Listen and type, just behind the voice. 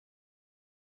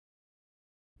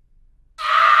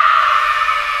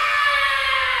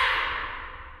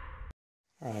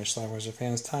Alright, Schlockmeisters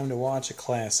fans, time to watch a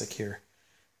classic here.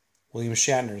 William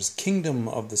Shatner's Kingdom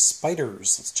of the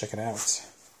Spiders. Let's check it out.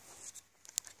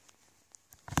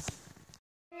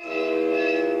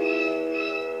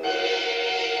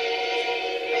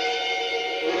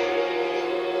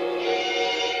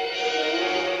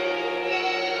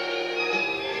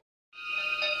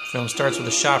 The film starts with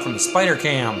a shot from the spider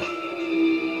cam.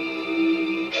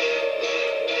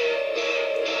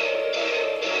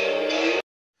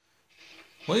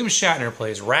 William Shatner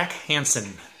plays Rack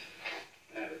Hansen.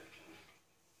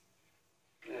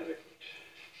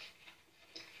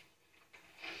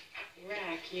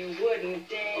 Rack, you wouldn't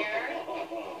dare.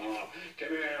 Come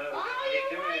here,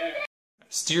 come here.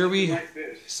 Steer we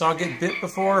saw get bit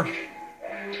before.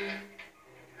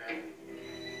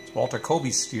 It's Walter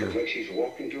Kobe's steer. Looks like she's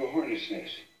walking to a hornet's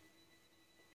nest.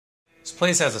 This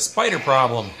place has a spider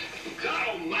problem. God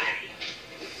almighty!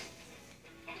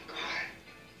 Oh,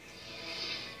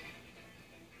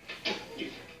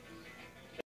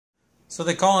 So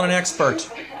they call in an expert,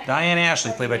 Diane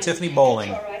Ashley, played by Tiffany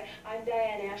Bowling. all right. I'm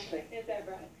Diane Ashley. Is that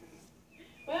right?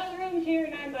 Well, the room's here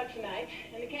at $9 a night,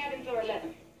 and the cabin's are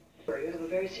 $11. You have a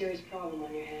very serious problem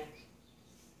on your hands.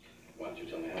 Why don't you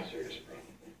tell me how serious a problem?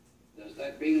 Does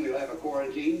that mean we'll have a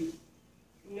quarantine?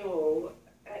 No,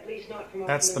 at least not from.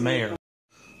 That's the mayor.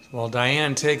 So while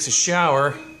Diane takes a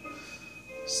shower,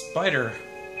 Spider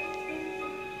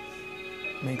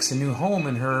makes a new home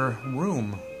in her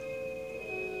room.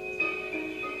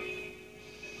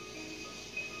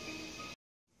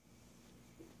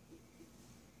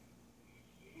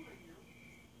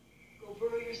 Go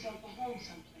burrow yourself a home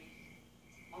someplace.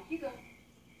 Off you go.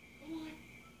 Go on.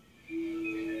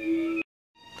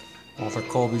 Walter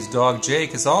Colby's dog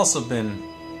Jake has also been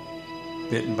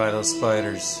bitten by those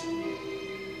spiders.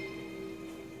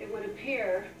 It would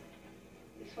appear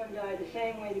this one died the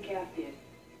same way the calf did.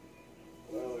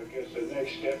 Well, I guess the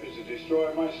next step is to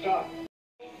destroy my stock.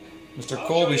 Mr.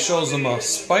 Colby shows him a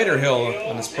spider hill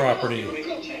on his property.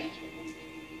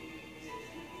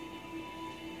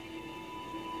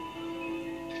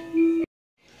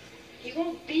 You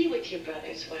won't be with your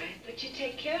brother's wife, but you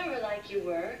take care of her like you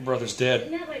were. Brother's dead.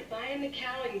 Isn't that like buying the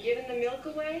cow and giving the milk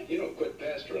away? You don't quit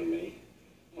pestering me.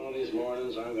 One of these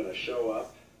mornings I'm going to show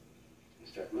up and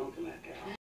start milking that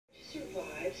cow. To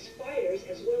survive, spiders,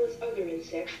 as well as other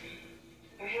insects,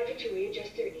 are having to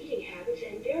readjust their eating habits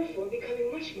and therefore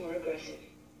becoming much more aggressive.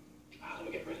 Let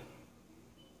me get rid of them.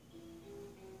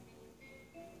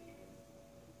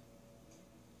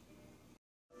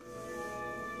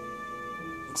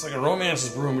 Looks like a romance is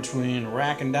brewing between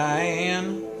Rack and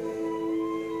Diane.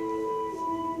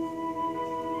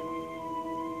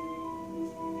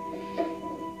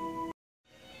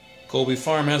 Colby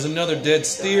Farm has another dead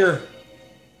steer.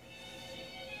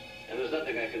 And there's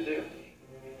nothing I can do.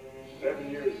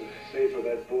 7 years to stay for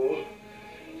that bull.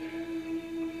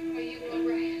 Are you all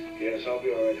right? Yes, I'll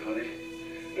be all right, honey.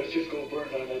 Let's just go burn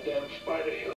down that damn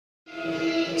spider hill.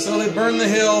 So they burn the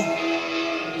hill,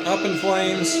 up in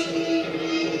flames.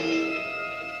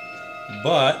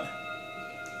 But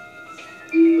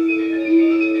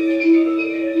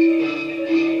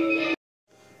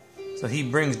so he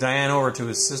brings Diane over to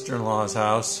his sister-in-law's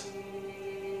house.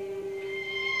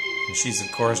 And she's,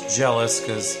 of course, jealous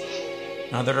because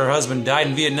now that her husband died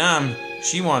in Vietnam,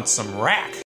 she wants some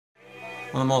rack.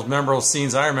 One of the most memorable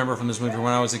scenes I remember from this movie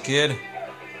when I was a kid.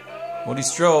 Woody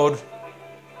Strode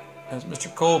as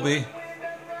Mr. Colby.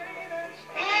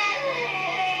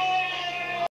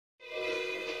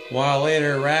 A while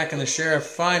later, Rack and the sheriff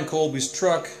find Colby's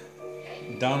truck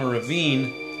down a ravine,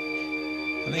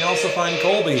 and they also find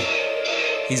Colby.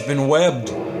 He's been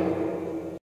webbed.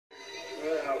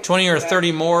 20 or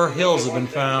 30 more hills have been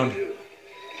found.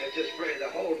 Let's just spray the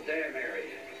whole damn area.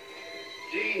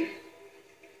 Gene,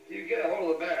 you get a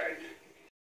hold of the bag.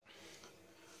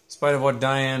 In spite of what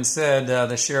Diane said,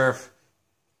 the sheriff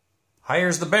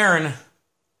hires the Baron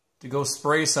to go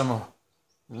spray some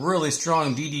really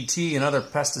strong DDT and other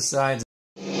pesticides.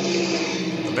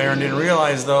 The Baron didn't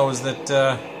realize, though, is that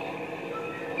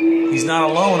he's not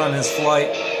alone on his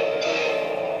flight.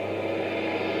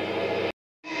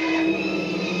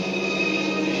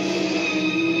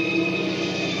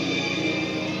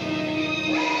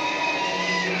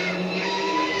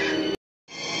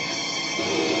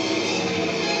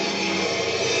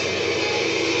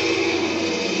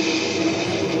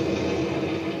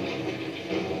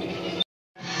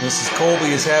 Mrs.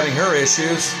 Colby is having her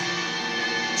issues.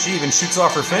 She even shoots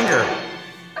off her finger.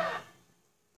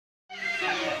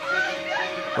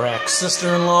 Rack's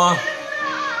sister-in-law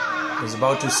is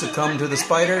about to succumb to the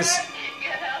spiders.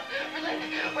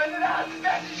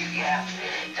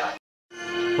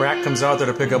 Rat comes out there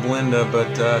to pick up Linda, but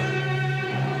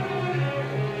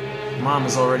Mom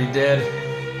is already dead.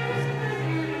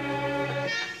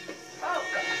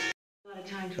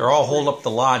 They're all holed up at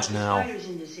the lodge now. Spiders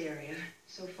in this area,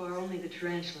 so far only the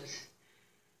tarantulas,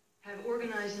 have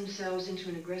organized themselves into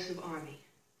an aggressive army.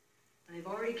 And they've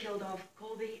already killed off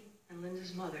Colby and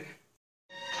Linda's mother.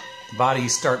 The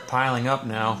bodies start piling up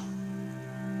now.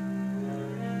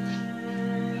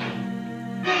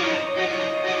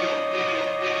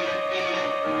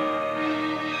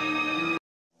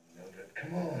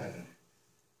 Come on.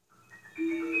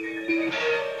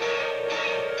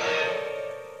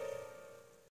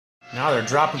 Now they're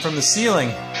dropping from the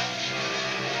ceiling.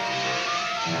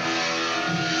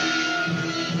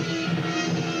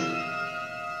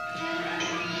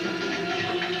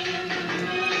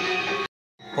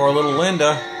 Poor little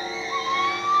Linda.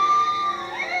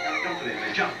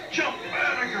 Jump, jump,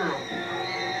 atta girl.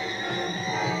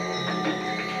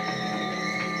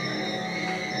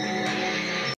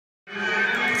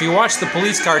 If you watch the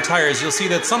police car tires, you'll see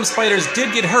that some spiders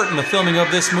did get hurt in the filming of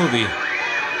this movie.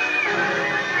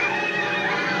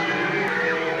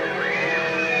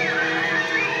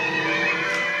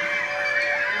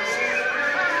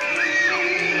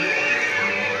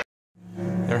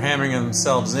 They're hammering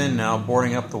themselves in now,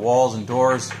 boarding up the walls and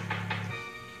doors.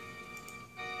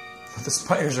 But the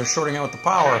spiders are shorting out the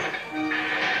power.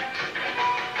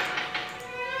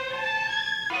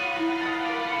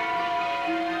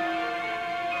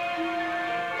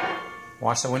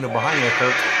 Watch the window behind you,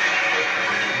 Kirk.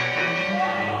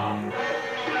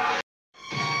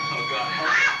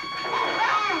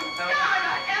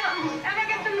 Emma,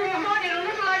 get some pneumonia to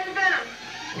neutralize the venom.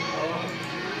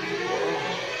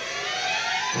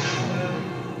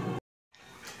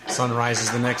 Sun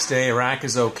rises the next day. Iraq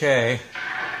is okay.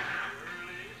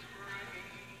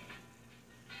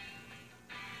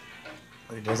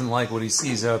 But he doesn't like what he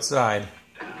sees outside.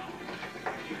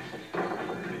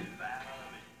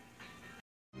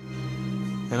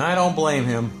 And I don't blame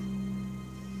him,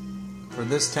 for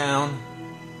this town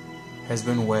has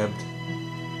been webbed.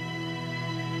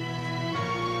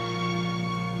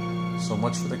 So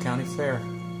much for the county fair.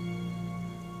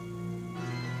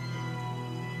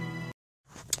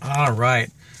 All right.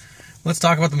 Let's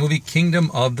talk about the movie Kingdom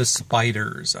of the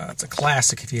Spiders. It's a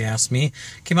classic, if you ask me.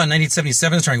 Came out in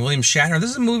 1977, starring William Shatner.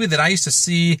 This is a movie that I used to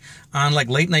see on like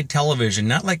late night television,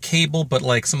 not like cable, but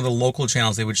like some of the local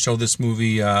channels. They would show this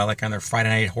movie like on their Friday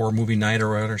night horror movie night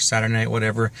or Saturday night,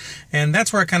 whatever. And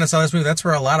that's where I kind of saw this movie. That's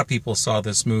where a lot of people saw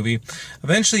this movie.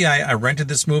 Eventually, I rented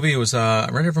this movie. It was I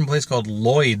rented it from a place called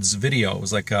Lloyd's Video. It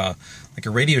was like a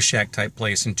Radio Shack type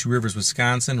place in Two Rivers,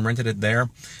 Wisconsin. Rented it there.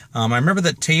 I remember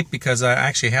the tape because I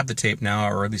actually have the tape now,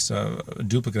 or at least a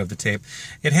duplicate of the tape.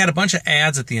 It had a bunch of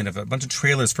ads at the end of it, a bunch of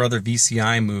trailers for other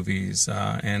VCI movies,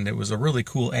 and it was a really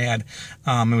cool ad.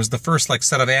 It was the first like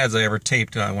set of ads I ever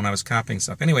taped when I was copying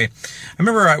stuff. Anyway, I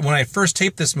remember when I first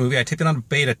taped this movie, I taped it on a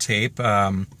beta tape.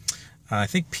 I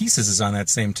think Pieces is on that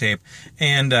same tape.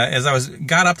 And as I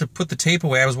got up to put the tape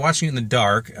away, I was watching it in the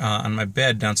dark on my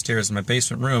bed downstairs in my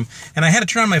basement room. And I had to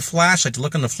turn on my flashlight to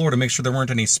look on the floor to make sure there weren't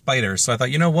any spiders. So I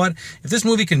thought, you know what? If this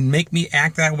movie can make me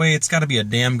act that way, it's got to be a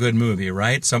damn good movie,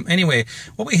 right? So anyway,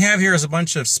 what we have here is a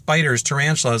bunch of spiders,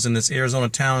 tarantulas, in this Arizona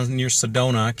town near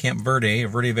Sedona, Camp Verde,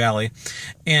 Verde Valley.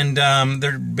 And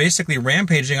they're basically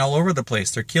rampaging all over the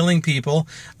place. They're killing people.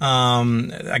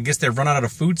 I guess they've run out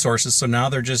of food sources, so now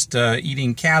they're just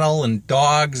eating cattle and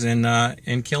dogs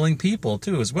and killing people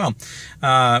too as well.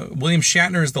 William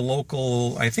Shatner is the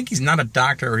local. I think he's not a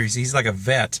doctor, or he's like a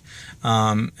vet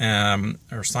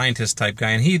or scientist type guy,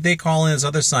 and they call in his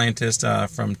other scientist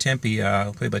from Tempe,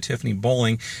 played by Tiffany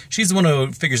Bowling. She's the one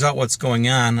who figures out what's going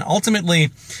on.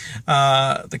 Ultimately,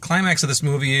 the climax of this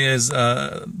movie is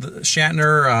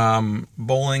Shatner,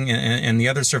 Bowling, and the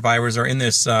other survivors are in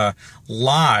this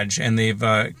lodge, and they've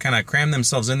kind of crammed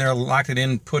themselves in there, locked it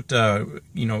in, put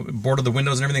boarded the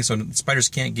windows and everything so spiders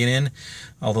can't get in,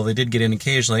 although they did get in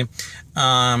occasionally.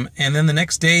 And then the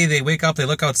next day they wake up, they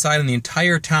look outside, and the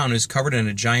entire town is covered in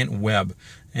a giant web.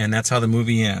 And that's how the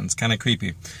movie ends. Kind of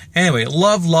creepy. Anyway,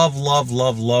 love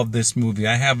this movie.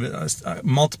 I have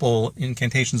multiple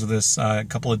incantations of this, a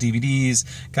couple of DVDs,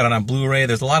 got it on Blu-ray.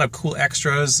 There's a lot of cool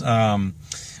extras.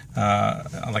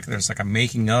 There's like a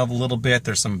making of a little bit.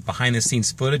 There's some behind the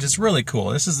scenes footage. It's really cool.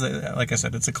 This is, like I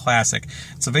said, it's a classic.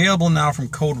 It's available now from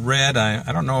Code Red.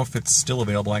 I don't know if it's still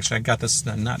available. Actually, I got this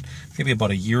maybe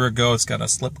about a year ago. It's got a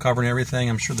slip cover and everything.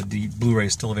 I'm sure the Blu-ray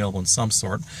is still available in some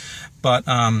sort. But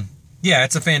Yeah,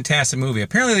 it's a fantastic movie.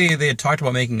 Apparently, they had talked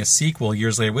about making a sequel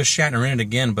years later with Shatner in it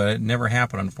again, but it never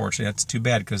happened, unfortunately. That's too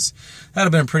bad, because that would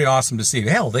have been pretty awesome to see.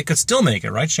 Hell, they could still make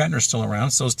it, right? Shatner's still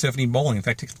around, so is Tiffany Bowling. In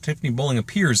fact, Tiffany Bowling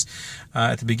appears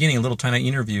at the beginning, a little tiny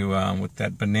interview with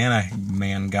that Banana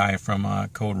Man guy from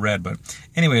Code Red. But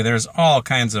anyway, there's all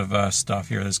kinds of stuff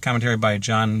here. There's commentary by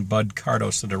John Bud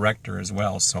Cardos, the director, as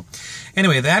well. So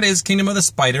anyway, that is Kingdom of the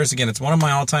Spiders. Again, it's one of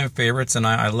my all-time favorites, and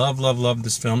I love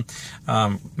this film.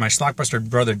 My Schlockmeister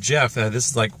brother Jeff,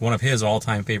 this is like one of his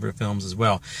all-time favorite films as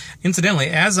well. Incidentally,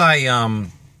 as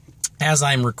I'm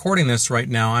recording this right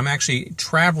now, I'm actually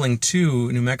traveling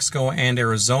to New Mexico and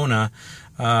Arizona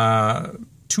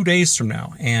 2 days from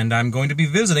now, and I'm going to be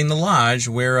visiting the lodge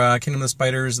where Kingdom of the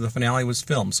Spiders, the finale, was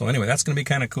filmed. So anyway, that's going to be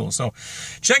kind of cool. So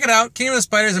check it out, Kingdom of the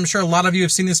Spiders. I'm sure a lot of you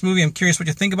have seen this movie. I'm curious what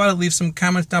you think about it. Leave some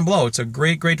comments down below. It's a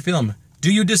great film.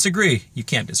 Do you disagree? You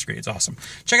can't disagree. It's awesome.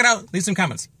 Check it out. Leave some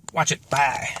comments. Watch it.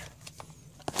 Bye.